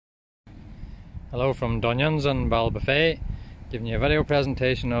Hello from Dunyans in Balbuffet, giving you a video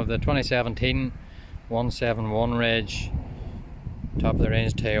presentation of the 2017 171 Reg top of the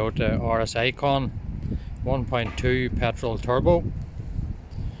range Toyota Auris Icon 1.2 petrol turbo,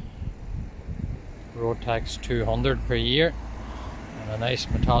 road tax 200 per year, and a nice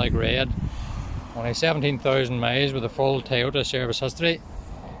metallic red. Only 17,000 miles with a full Toyota service history,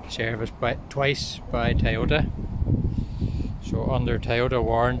 serviced twice by Toyota. So under Toyota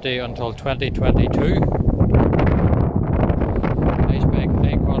warranty until 2022. Nice big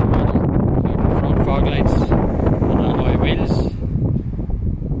Icon model, front fog lights and alloy wheels.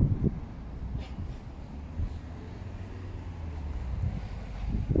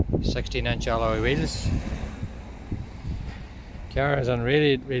 "16" alloy wheels. Car is in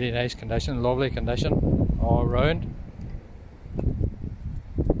really nice condition, lovely condition all round.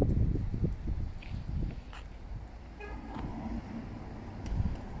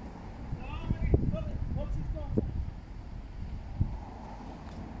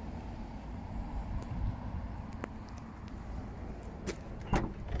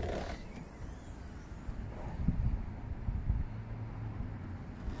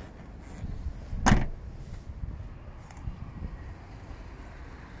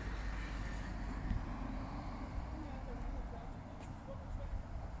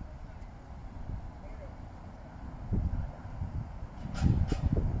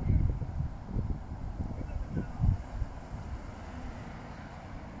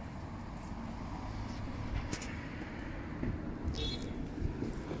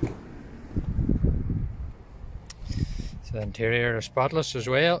 So the interior is spotless as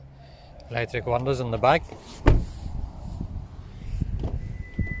well. Electric windows in the back.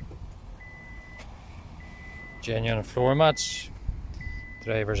 Genuine floor mats.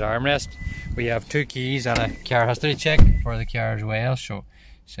 Driver's armrest. We have 2 keys and a car history check for the car as well. So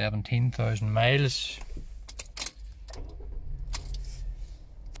 17,000 miles.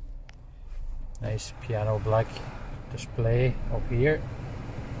 Nice piano black display up here.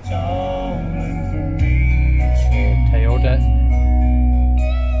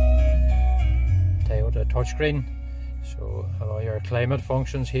 Toyota touchscreen, so all your climate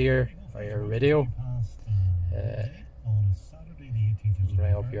functions here, or your radio,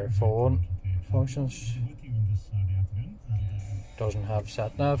 bring up your phone functions. Doesn't have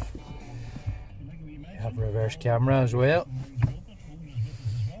sat nav. You have reverse camera as well.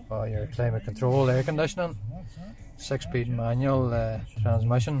 All your climate control, air conditioning, 6-speed manual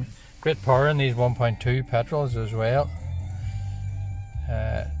transmission. Great power in these 1.2 petrols as well.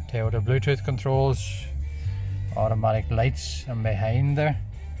 Toyota Bluetooth controls, automatic lights and behind there.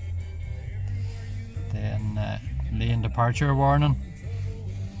 Then lane departure warning.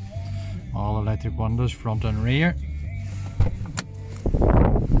 All electric windows, front and rear.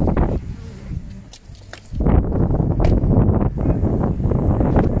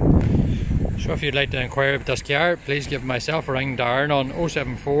 So if you'd like to inquire about this car, please give myself a ring, Darren, on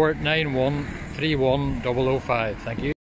 074 91 31 005. Thank you.